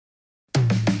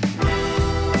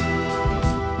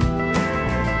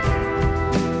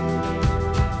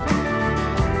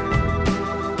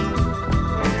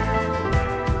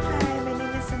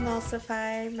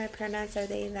my pronouns are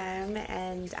they, them,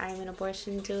 and I'm an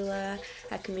abortion doula,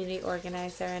 a community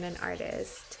organizer, and an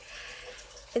artist.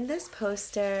 In this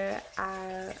poster,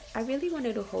 I really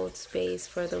wanted to hold space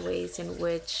for the ways in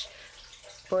which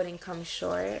voting comes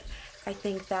short. I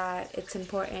think that it's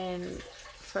important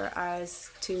for us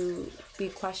to be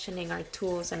questioning our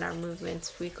tools and our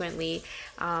movements frequently,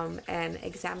 and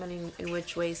examining in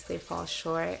which ways they fall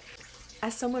short.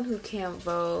 As someone who can't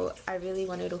vote, I really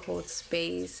wanted to hold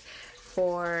space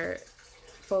for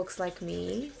folks like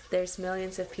me. There's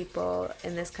millions of people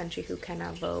in this country who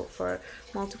cannot vote for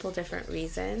multiple different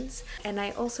reasons. And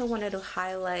I also wanted to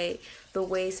highlight the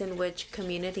ways in which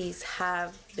communities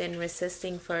have been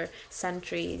resisting for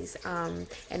centuries,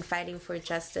 and fighting for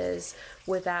justice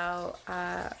without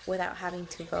having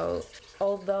to vote.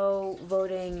 Although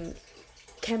voting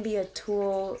can be a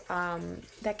tool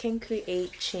that can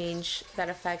create change that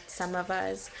affects some of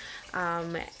us,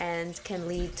 and can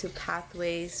lead to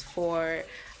pathways for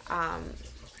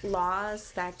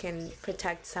laws that can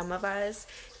protect some of us,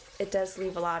 it does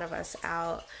leave a lot of us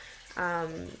out.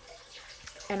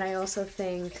 And I also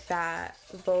think that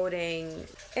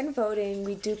in voting,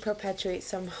 we do perpetuate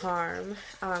some harm,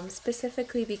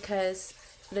 specifically because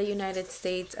the United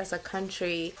States as a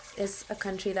country is a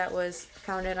country that was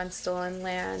founded on stolen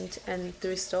land and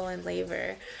through stolen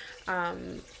labor,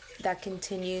 that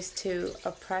continues to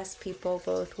oppress people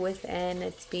both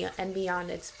within and beyond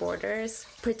its borders.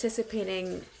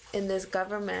 Participating in this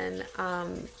government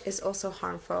is also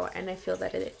harmful, and I feel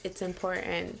that it's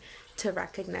important to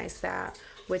recognize that,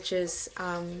 which is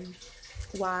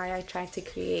why I tried to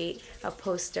create a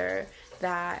poster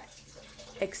that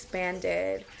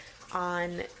expanded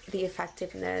on the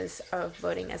effectiveness of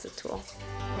voting as a tool.